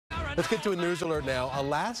Let's get to a news alert now.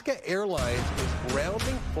 Alaska Airlines is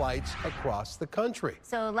grounding flights across the country.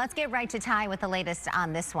 So let's get right to Ty with the latest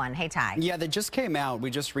on this one. Hey, Ty. Yeah, that just came out. We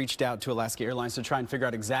just reached out to Alaska Airlines to try and figure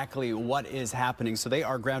out exactly what is happening. So they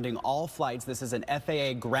are grounding all flights. This is an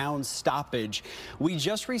FAA ground stoppage. We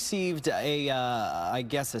just received I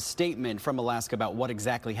guess, a statement from Alaska about what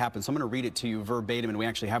exactly happened. So I'm going to read it to you verbatim, and we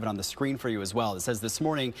actually have it on the screen for you as well. It says, this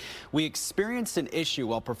morning, we experienced an issue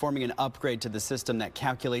while performing an upgrade to the system that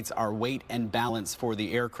calculates our weight and balance for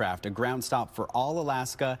the aircraft. A ground stop for all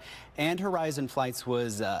Alaska and Horizon flights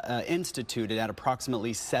was instituted at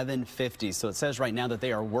approximately 7:50. So it says right now that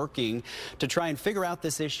they are working to try and figure out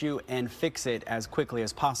this issue and fix it as quickly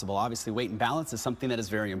as possible. Obviously, weight and balance is something that is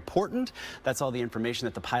very important. That's all the information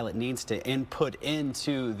that the pilot needs to input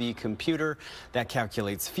into the computer that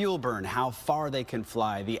calculates fuel burn, how far they can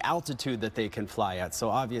fly, the altitude that they can fly at. So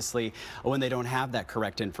obviously, when they don't have that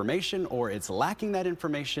correct information or it's lacking that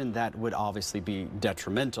information, that would obviously be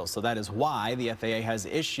detrimental. So that is why the FAA has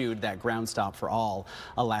issued that ground stop for all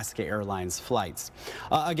Alaska Airlines flights.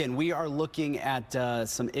 Again, we are looking at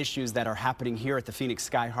some issues that are happening here at the Phoenix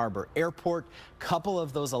Sky Harbor Airport. Couple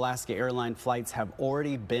of those Alaska Airlines flights have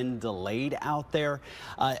already been delayed out there.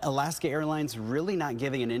 Alaska Airlines really not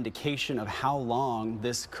giving an indication of how long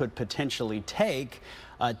this could potentially take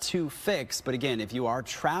to fix. But again, if you are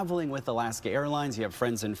traveling with Alaska Airlines, you have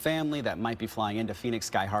friends and family that might be flying into Phoenix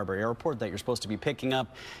Sky Harbor Airport that you're supposed to be picking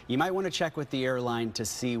up, you might want to check with the airline to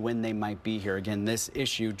see when they might be here. Again, this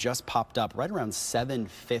issue just popped up right around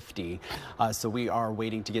 7:50. So we are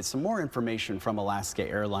waiting to get some more information from Alaska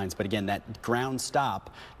Airlines. But again, that ground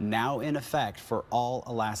stop now in effect for all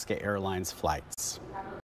Alaska Airlines flights.